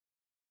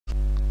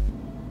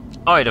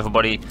Alright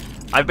everybody,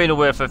 I've been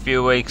away for a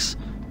few weeks,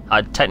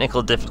 had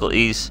technical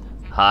difficulties,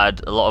 had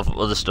a lot of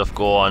other stuff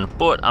go on,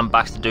 but I'm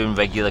back to doing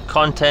regular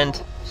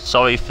content.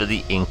 Sorry for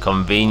the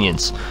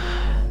inconvenience.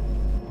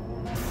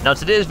 Now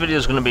today's video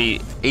is going to be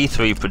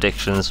E3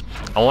 predictions.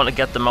 I want to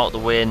get them out the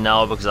way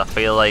now because I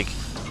feel like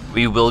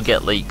we will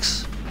get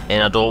leaks,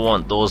 and I don't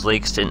want those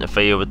leaks to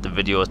interfere with the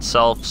video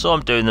itself, so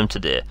I'm doing them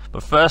today.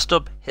 But first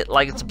up, hit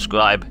like and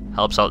subscribe,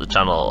 helps out the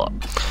channel a lot.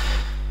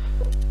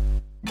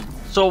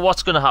 So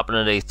what's going to happen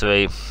at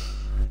E3?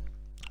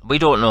 We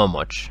don't know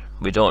much.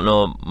 We don't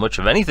know much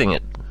of anything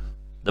at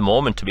the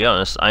moment, to be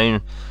honest. I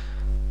mean,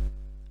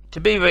 to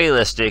be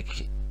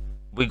realistic,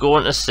 we're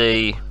going to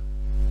see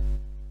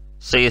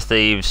Sea of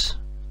Thieves,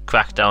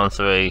 Crackdown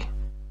 3,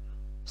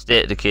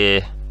 State of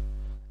Decay,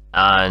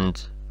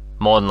 and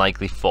more than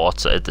likely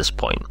Forza at this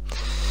point.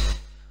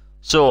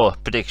 So,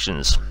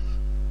 predictions.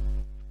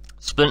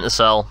 Splinter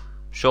Cell,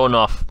 shown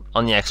off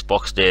on the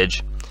Xbox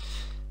stage.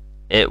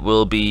 It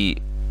will be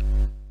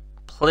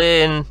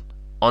playing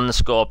on the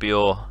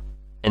Scorpio,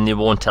 and they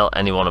won't tell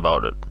anyone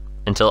about it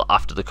until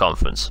after the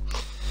conference.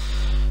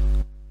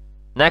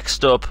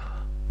 Next up,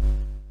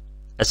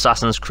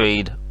 Assassin's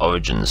Creed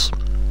Origins.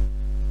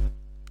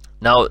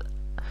 Now,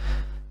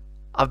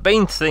 I've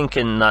been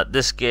thinking that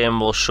this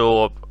game will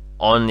show up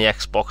on the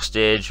Xbox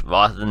stage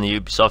rather than the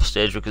Ubisoft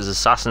stage, because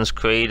Assassin's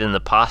Creed in the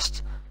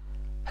past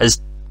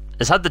has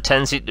had the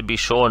tendency to be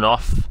shown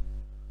off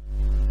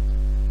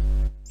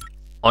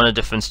on a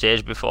different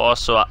stage before,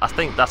 so I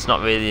think that's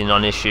not really a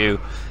non-issue.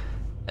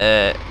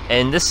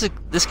 And this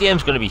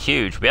game's going to be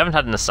huge. We haven't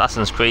had an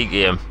Assassin's Creed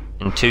game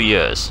in 2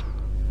 years.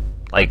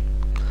 Like,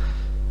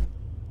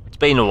 it's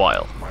been a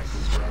while.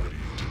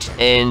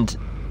 And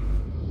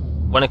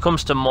when it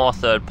comes to more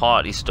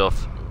third-party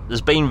stuff, there's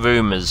been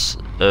rumours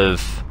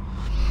of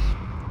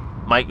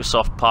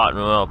Microsoft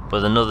partnering up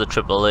with another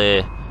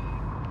AAA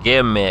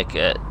game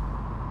maker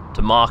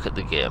to market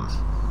the game.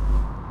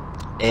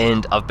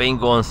 And I've been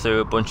going through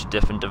a bunch of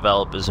different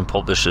developers and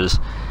publishers,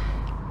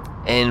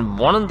 and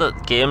one of the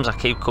games I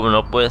keep coming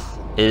up with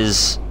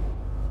is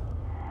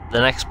the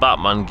next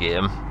Batman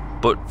game,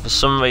 but for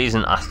some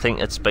reason I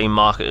think it's been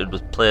marketed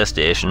with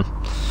PlayStation.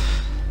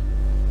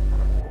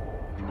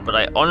 But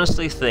I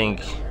honestly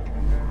think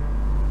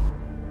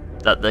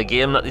that the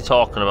game that they're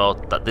talking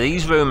about, that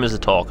these rumours are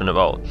talking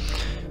about,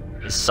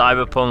 is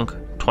Cyberpunk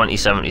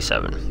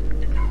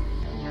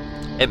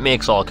 2077. It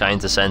makes all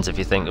kinds of sense if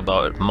you think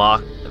about it.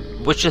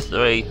 Witcher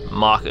 3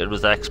 marketed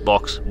with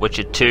Xbox,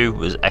 Witcher 2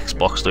 was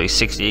Xbox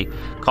 360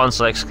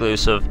 console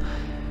exclusive.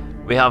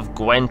 We have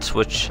Gwent,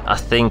 which I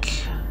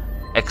think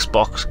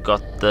Xbox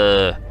got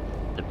the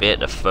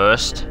beta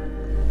first.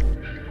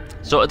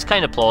 So it's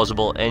kind of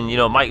plausible, and you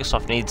know,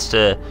 Microsoft needs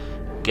to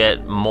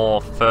get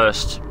more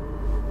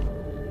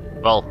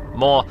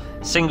more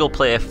single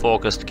player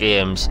focused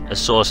games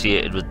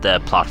associated with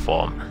their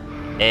platform.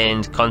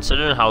 And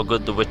considering how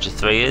good The Witcher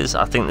 3 is,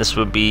 I think this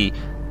would be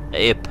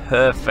a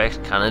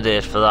perfect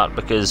candidate for that,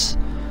 because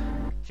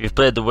if you've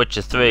played The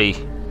Witcher 3,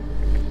 it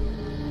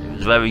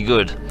was very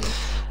good.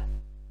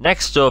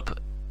 Next up,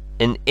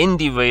 an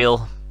indie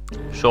reel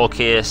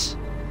showcase,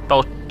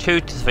 about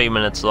 2 to 3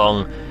 minutes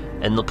long,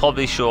 and they'll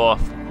probably show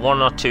off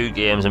 1 or 2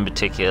 games in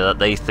particular that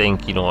they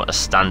think, you know, are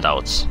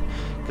standouts.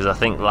 Because I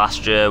think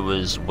last year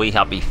was We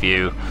Happy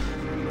Few,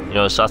 you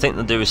know, so I think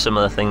they'll do a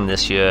similar thing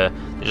this year.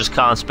 They just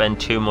can't spend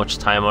too much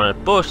time on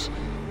it, but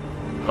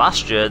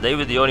last year they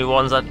were the only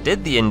ones that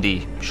did the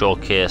indie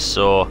showcase,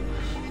 so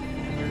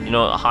you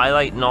know,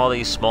 highlighting all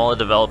these smaller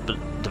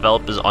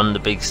developers on the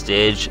big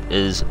stage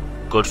is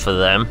good for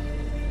them.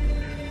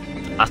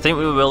 I think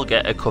we will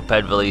get a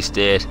Cuphead release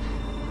date,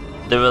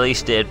 the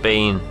release date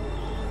being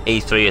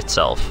E3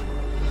 itself,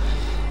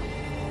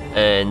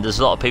 and there's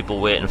a lot of people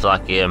waiting for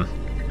that game.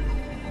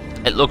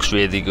 It looks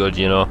really good,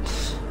 you know.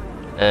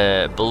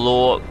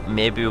 Below,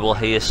 maybe we'll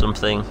hear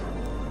something,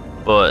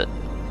 but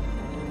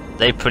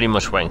they pretty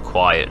much went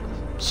quiet,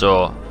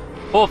 so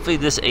hopefully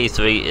this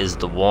E3 is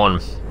the one.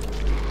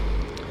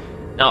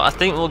 Now I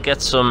think we'll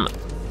get some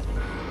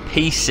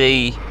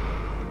PC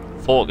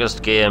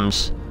focused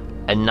games,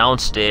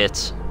 announced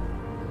dates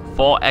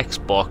for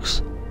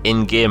Xbox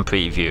in-game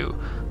preview,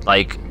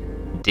 like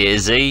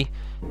DayZ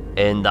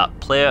and that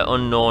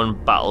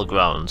PlayerUnknown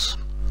Battlegrounds.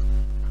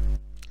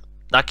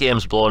 That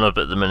game's blown up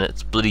at the minute,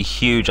 it's bloody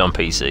huge on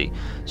PC,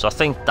 so I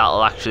think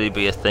that'll actually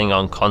be a thing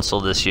on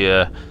console this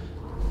year.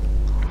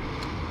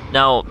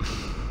 Now,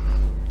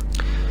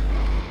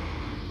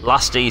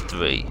 last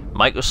E3,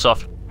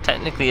 Microsoft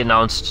technically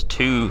announced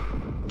two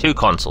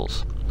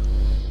consoles.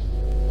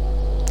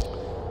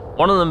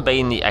 One of them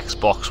being the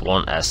Xbox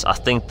One S. I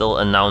think they'll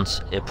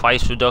announce a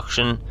price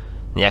reduction in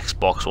the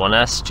Xbox One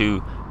S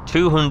to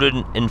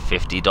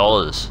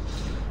 $250.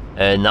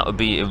 And that would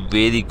be a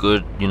really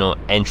good, you know,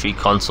 entry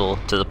console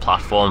to the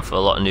platform for a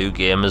lot of new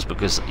gamers,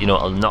 because, you know,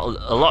 a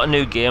lot of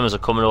new gamers are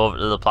coming over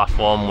to the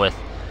platform with,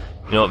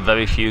 you know,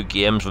 very few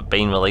games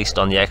being released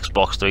on the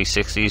Xbox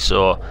 360,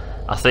 so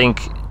I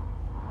think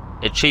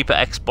a cheaper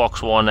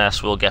Xbox One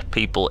S will get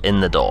people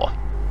in the door.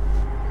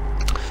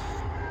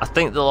 I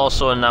think they'll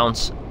also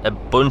announce a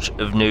bunch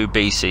of new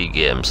BC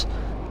games.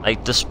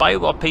 Like,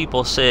 despite what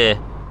people say,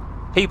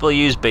 people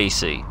use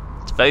BC.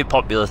 It's a very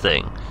popular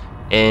thing.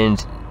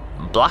 And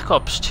Black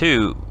Ops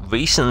 2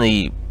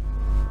 recently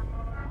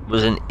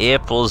was in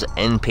April's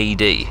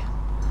NPD.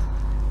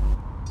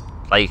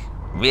 Like,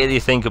 really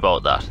think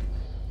about that.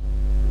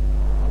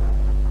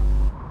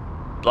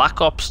 Black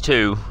Ops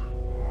 2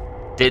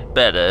 did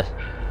better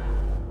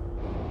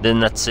than,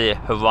 let's say,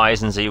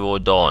 Horizon Zero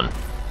Dawn.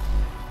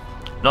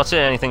 Not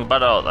saying anything bad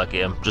about that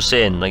game, just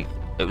saying, like,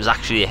 it was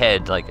actually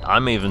ahead. Like,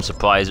 I'm even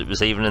surprised it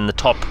was even in the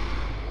top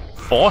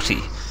 40.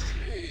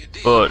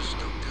 But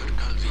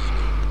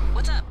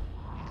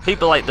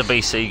people like the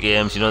BC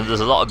games, you know,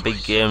 there's a lot of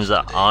big games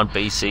that aren't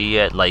BC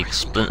yet, like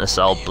Splinter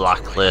Cell,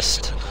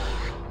 Blacklist.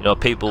 You know,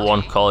 people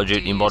want Call of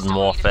Duty Modern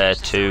Warfare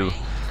 2.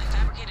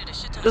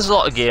 There's a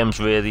lot of games,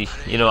 really.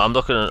 You know, I'm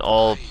looking at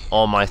all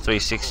my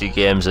 360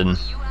 games, and,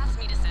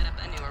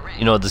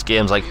 you know, there's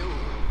games like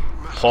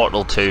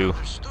Portal 2,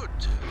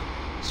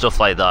 stuff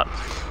like that.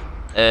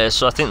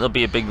 So I think there'll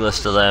be a big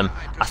list of them.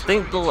 I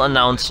think they'll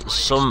announce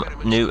some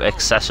new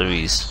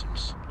accessories,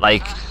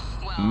 like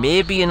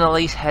maybe an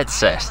Elite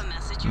headset,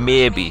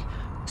 maybe.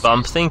 But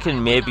I'm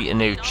thinking maybe a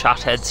new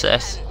chat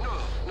headset,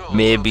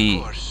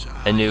 maybe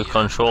a new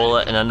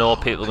controller. And I know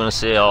people are going to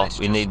say, oh,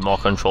 we need more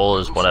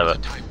controllers, whatever.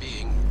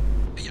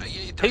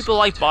 People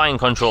like buying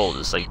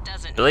controllers, like,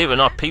 believe it or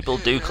not, people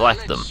do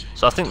collect them.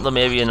 So I think they'll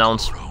maybe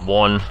announce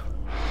one.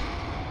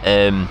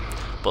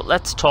 But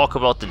let's talk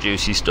about the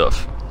juicy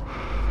stuff.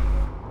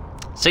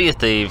 Sea of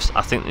Thieves,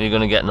 I think you're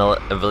going to get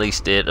a release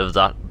date of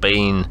that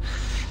being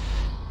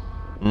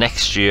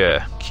next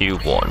year,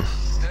 Q1.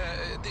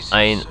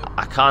 I mean,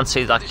 I can't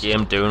see that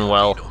game doing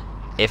well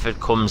if it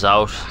comes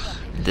out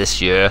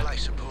this year.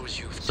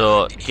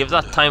 So give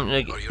that time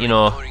to, you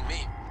know,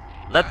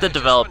 let the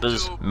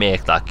developers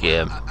make that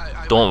game.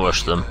 Don't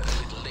rush them.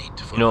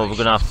 You know, we're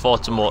going to have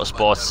Forza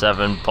Motorsport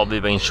 7 probably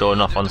being shown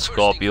off on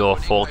Scorpio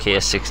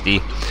 4K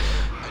 60.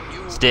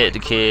 State of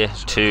Decay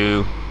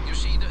 2.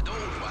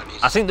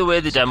 I think the way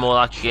they demo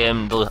that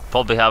game, they'll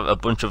probably have a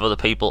bunch of other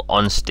people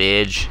on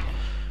stage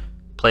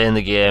playing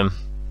the game.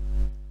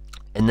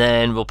 And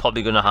then we're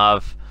probably going to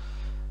have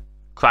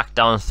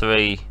Crackdown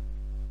 3.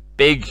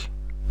 Big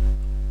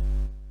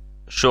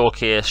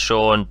showcase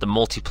showing the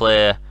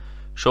multiplayer,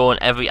 showing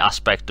every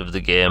aspect of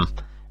the game.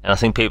 And I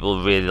think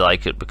people really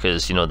like it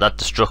because, you know, that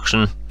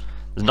destruction,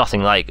 there's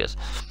nothing like it.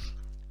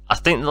 I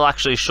think they'll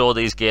actually show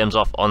these games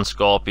off on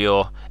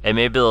Scorpio, and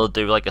maybe they'll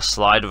do like a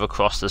slider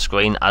across the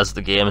screen as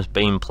the game's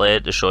being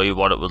played to show you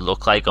what it would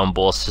look like on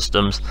both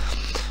systems.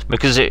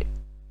 Because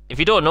if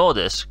you don't know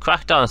this,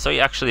 Crackdown 3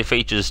 actually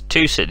features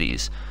two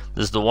cities.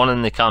 There's the one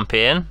in the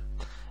campaign,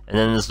 and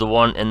then there's the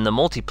one in the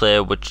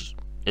multiplayer, which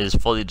is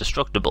fully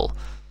destructible.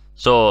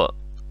 So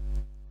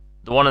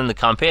the one in the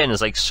campaign is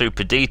like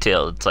super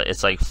detailed.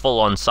 It's like full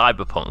on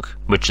cyberpunk,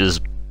 which is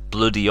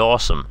bloody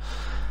awesome.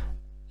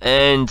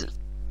 And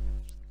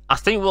I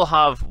think we'll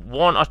have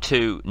one or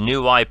two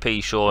new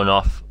IP showing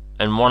off,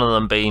 and one of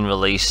them being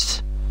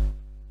released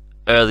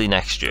early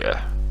next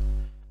year.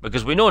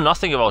 Because we know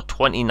nothing about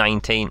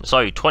 2018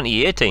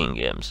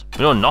 games.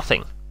 We know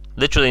nothing.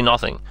 Literally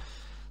nothing.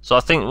 So I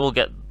think we'll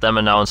get them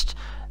announced.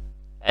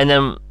 And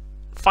then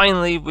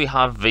finally we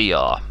have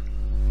VR.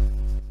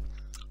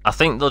 I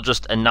think they'll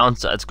just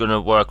announce that it's going to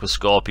work with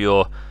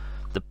Scorpio,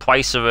 the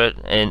price of it,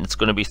 and it's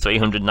going to be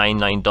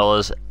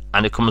 $399,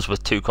 and it comes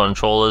with two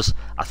controllers.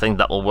 I think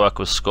that will work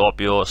with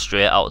Scorpio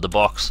straight out of the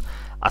box.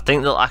 I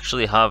think they'll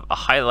actually have a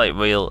highlight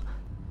reel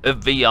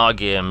of VR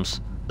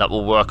games that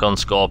will work on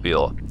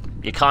Scorpio.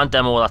 You can't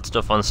demo that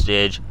stuff on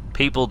stage.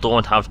 People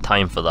don't have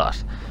time for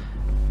that.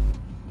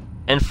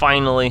 And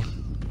finally,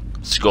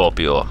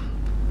 Scorpio.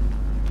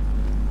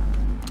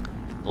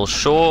 They'll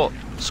show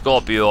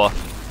Scorpio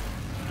off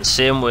the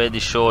same way they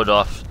showed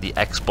off the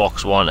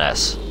Xbox One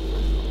S.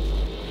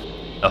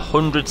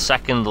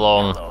 100-second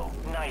long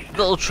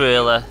little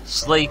trailer,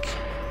 sleek,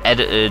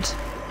 edited,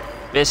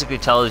 basically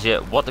tells you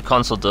what the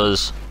console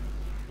does,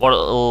 what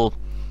it'll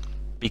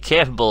be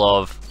capable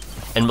of,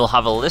 and we'll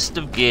have a list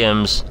of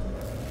games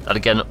that are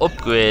getting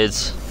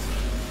upgrades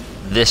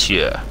this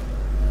year.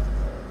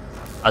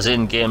 As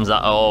in games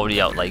that are already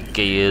out, like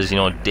Gears, you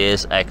know,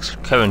 Deus Ex,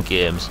 current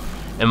games,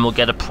 and we'll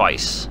get a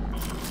price.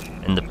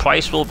 And the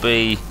price will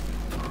be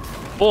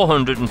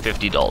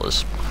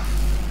 $450.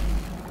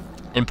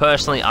 And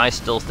personally, I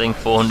still think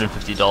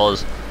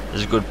 $450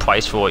 is a good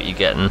price for what you're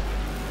getting.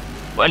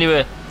 But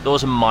anyway,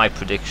 those are my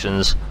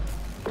predictions.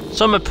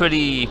 Some are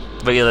pretty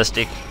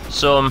realistic,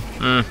 some,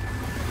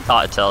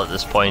 hard to tell at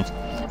this point.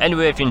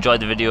 Anyway, if you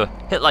enjoyed the video,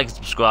 hit like and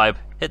subscribe,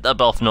 hit that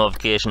bell for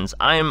notifications.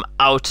 I'm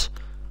out.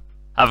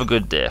 Have a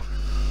good day.